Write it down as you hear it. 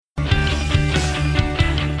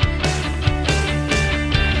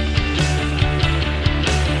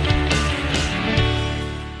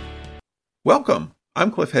Welcome. I'm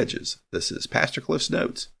Cliff Hedges. This is Pastor Cliff's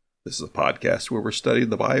Notes. This is a podcast where we're studying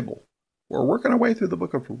the Bible. We're working our way through the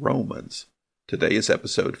book of Romans. Today is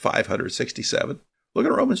episode 567. Look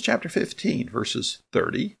at Romans chapter 15, verses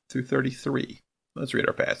 30 through 33. Let's read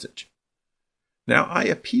our passage. Now I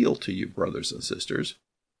appeal to you, brothers and sisters,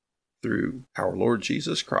 through our Lord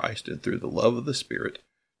Jesus Christ and through the love of the Spirit,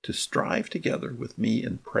 to strive together with me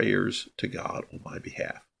in prayers to God on my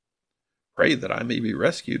behalf. Pray that I may be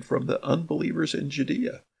rescued from the unbelievers in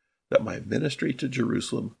Judea, that my ministry to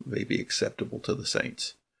Jerusalem may be acceptable to the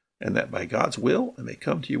saints, and that by God's will I may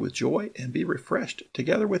come to you with joy and be refreshed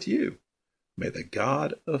together with you. May the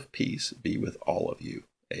God of peace be with all of you.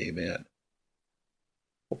 Amen.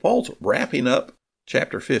 Well, Paul's wrapping up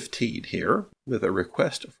chapter 15 here with a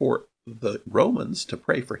request for the Romans to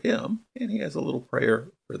pray for him, and he has a little prayer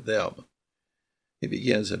for them. He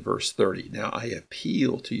begins in verse 30. Now I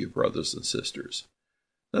appeal to you, brothers and sisters.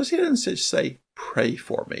 Notice he doesn't just say, pray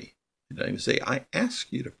for me. He doesn't even say, I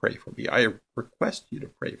ask you to pray for me. I request you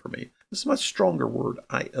to pray for me. This is a much stronger word.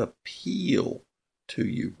 I appeal to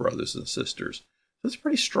you, brothers and sisters. That's a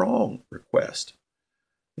pretty strong request.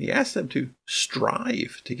 He asks them to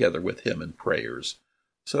strive together with him in prayers.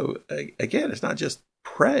 So again, it's not just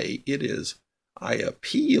pray. It is, I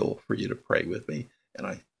appeal for you to pray with me, and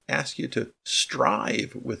I ask you to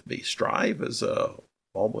strive with me. Strive is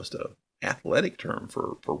almost an athletic term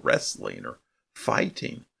for wrestling or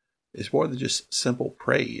fighting. It's more than just simple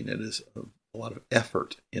praying. It is a lot of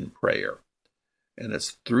effort in prayer. And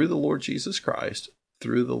it's through the Lord Jesus Christ,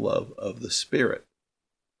 through the love of the Spirit.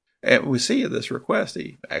 And we see in this request,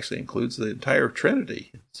 he actually includes the entire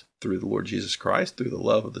Trinity. It's through the Lord Jesus Christ, through the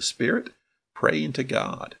love of the Spirit, praying to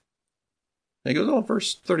God. And he goes on,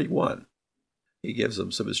 verse 31. He gives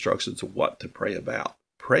them some instructions of what to pray about.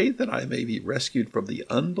 Pray that I may be rescued from the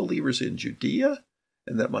unbelievers in Judea,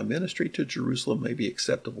 and that my ministry to Jerusalem may be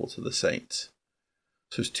acceptable to the saints.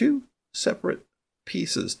 So there's two separate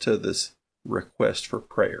pieces to this request for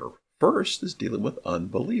prayer. First is dealing with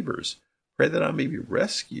unbelievers. Pray that I may be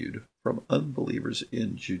rescued from unbelievers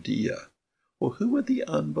in Judea. Well, who would the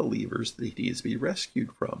unbelievers that he needs to be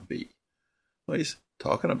rescued from be? Well, he's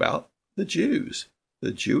talking about the Jews.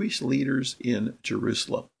 The Jewish leaders in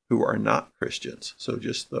Jerusalem who are not Christians. So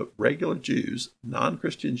just the regular Jews,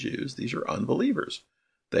 non-Christian Jews, these are unbelievers.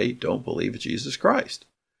 They don't believe in Jesus Christ.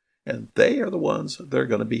 And they are the ones that are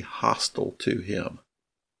going to be hostile to him.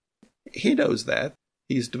 He knows that.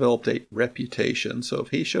 He's developed a reputation. So if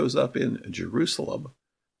he shows up in Jerusalem,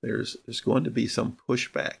 there's going to be some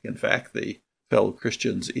pushback. In fact, the fellow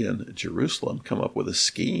Christians in Jerusalem come up with a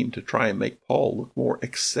scheme to try and make Paul look more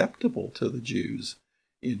acceptable to the Jews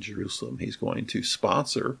in Jerusalem. He's going to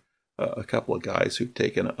sponsor a couple of guys who've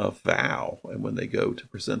taken a vow, and when they go to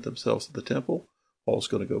present themselves at the temple, Paul's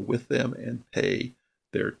going to go with them and pay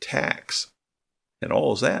their tax. And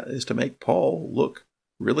all of that is to make Paul look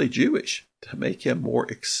really Jewish, to make him more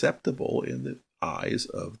acceptable in the eyes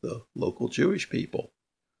of the local Jewish people.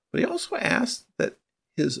 But he also asked that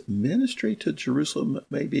his ministry to Jerusalem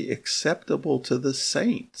may be acceptable to the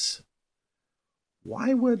saints.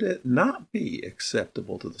 Why would it not be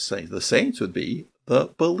acceptable to the saints? The saints would be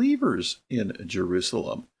the believers in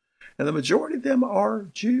Jerusalem. And the majority of them are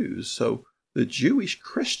Jews. So the Jewish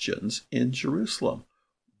Christians in Jerusalem.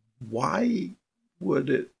 Why would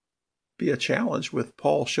it be a challenge with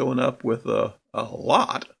Paul showing up with a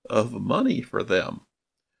lot of money for them?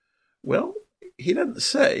 Well, he doesn't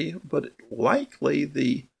say, but likely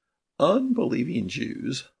the unbelieving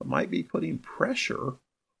Jews might be putting pressure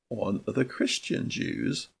on the Christian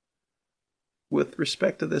Jews with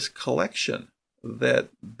respect to this collection, that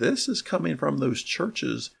this is coming from those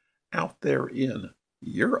churches out there in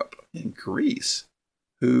Europe, in Greece,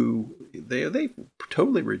 who they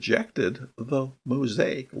totally rejected the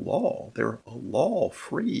Mosaic law. They're a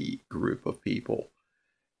law-free group of people.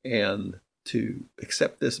 And to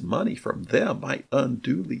accept this money from them might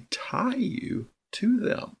unduly tie you to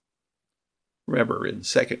them. Remember, in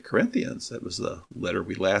 2 Corinthians, that was the letter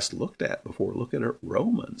we last looked at before looking at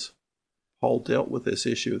Romans, Paul dealt with this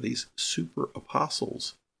issue of these super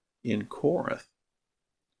apostles in Corinth.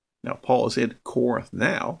 Now, Paul is in Corinth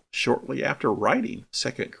now, shortly after writing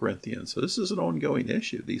 2 Corinthians. So this is an ongoing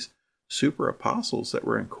issue. These super apostles that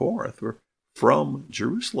were in Corinth were from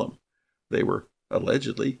Jerusalem. They were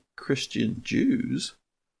allegedly Christian Jews,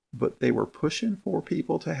 but they were pushing for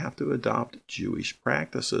people to have to adopt Jewish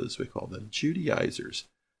practices. We call them Judaizers.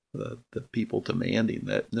 The people demanding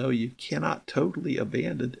that, no, you cannot totally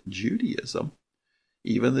abandon Judaism.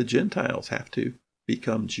 Even the Gentiles have to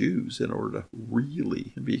become Jews in order to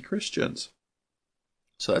really be Christians.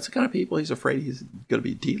 So that's the kind of people he's afraid he's going to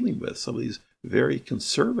be dealing with, some of these very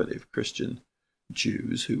conservative Christian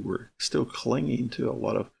Jews who were still clinging to a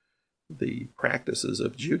lot of the practices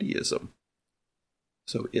of Judaism.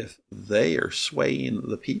 So if they are swaying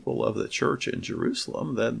the people of the church in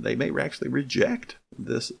Jerusalem, then they may actually reject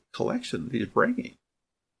this collection that he's bringing.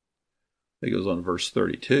 It goes on verse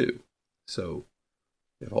 32. So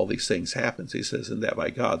if all these things happen, he says, and that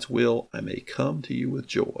by God's will I may come to you with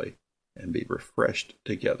joy and be refreshed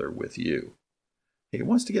together with you. He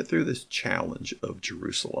wants to get through this challenge of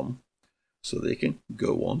Jerusalem so they can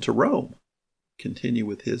go on to Rome, continue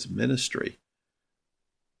with his ministry,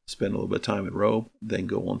 spend a little bit of time in Rome, then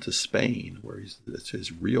go on to Spain, where it's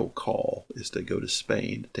his real call is to go to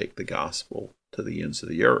Spain to take the gospel to the ends of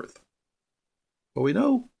the earth. But we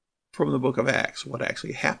know from the book of Acts what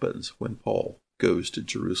actually happens when Paul goes to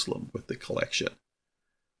Jerusalem with the collection.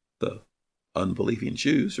 The unbelieving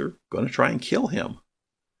Jews are going to try and kill him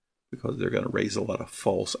because they're going to raise a lot of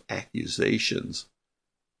false accusations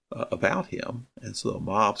about him. And so the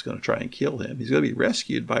mob's going to try and kill him. He's going to be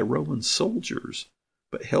rescued by Roman soldiers,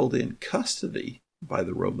 but held in custody by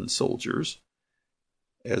the Roman soldiers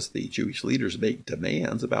as the Jewish leaders make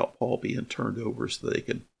demands about Paul being turned over so they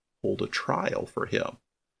can hold a trial for him.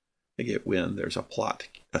 They get wind there's a plot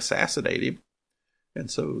to assassinate him,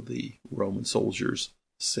 and so the Roman soldiers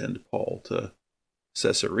send Paul to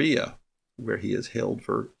Caesarea, where he is held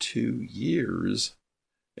for 2 years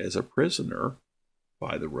as a prisoner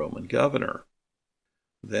by the Roman governor.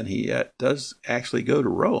 Then he does actually go to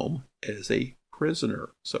Rome as a prisoner.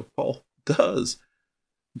 So Paul does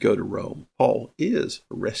go to Rome. Paul is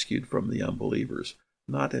rescued from the unbelievers,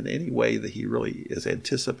 not in any way that he really is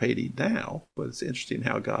anticipating now, but it's interesting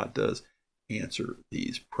how God does answer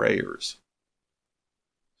these prayers.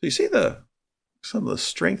 So you see some of the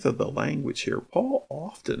strength of the language here. Paul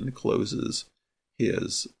often closes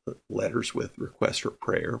his letters with requests for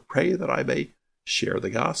prayer. Pray that I may share the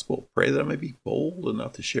gospel. Pray that I may be bold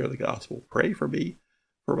enough to share the gospel. Pray for me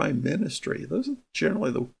for my ministry. Those are generally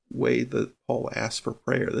the way that Paul asks for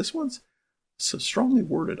prayer. This one's so strongly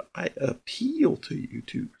worded. I appeal to you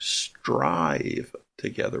to strive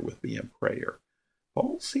together with me in prayer.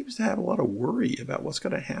 Paul seems to have a lot of worry about what's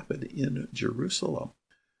going to happen in Jerusalem.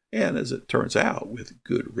 And as it turns out, with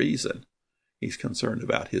good reason, he's concerned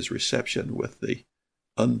about his reception with the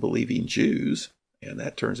unbelieving Jews, and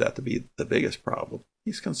that turns out to be the biggest problem.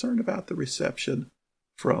 He's concerned about the reception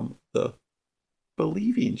from the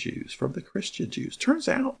believing Jews, from the Christian Jews. Turns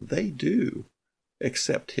out they do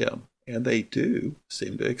accept him, and they do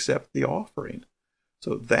seem to accept the offering.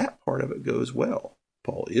 So that part of it goes well.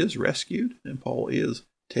 Paul is rescued, and Paul is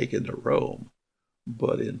taken to Rome,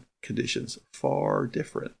 but in conditions far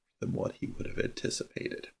different than what he would have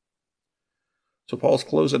anticipated. So Paul's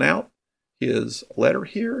closing out his letter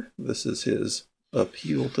here. This is his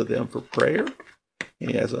appeal to them for prayer.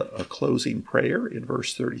 He has a closing prayer in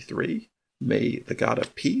verse 33. May the God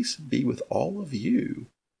of peace be with all of you.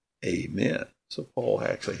 Amen. So Paul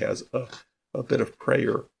actually has a bit of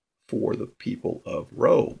prayer for the people of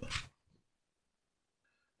Rome.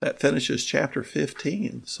 That finishes chapter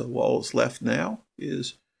 15. So all that's left now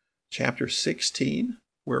is chapter 16,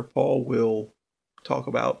 where Paul will talk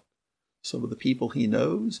about some of the people he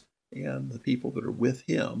knows and the people that are with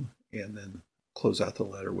him, and then close out the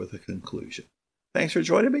letter with a conclusion. Thanks for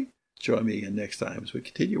joining me. Join me again next time as we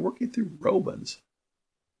continue working through Romans.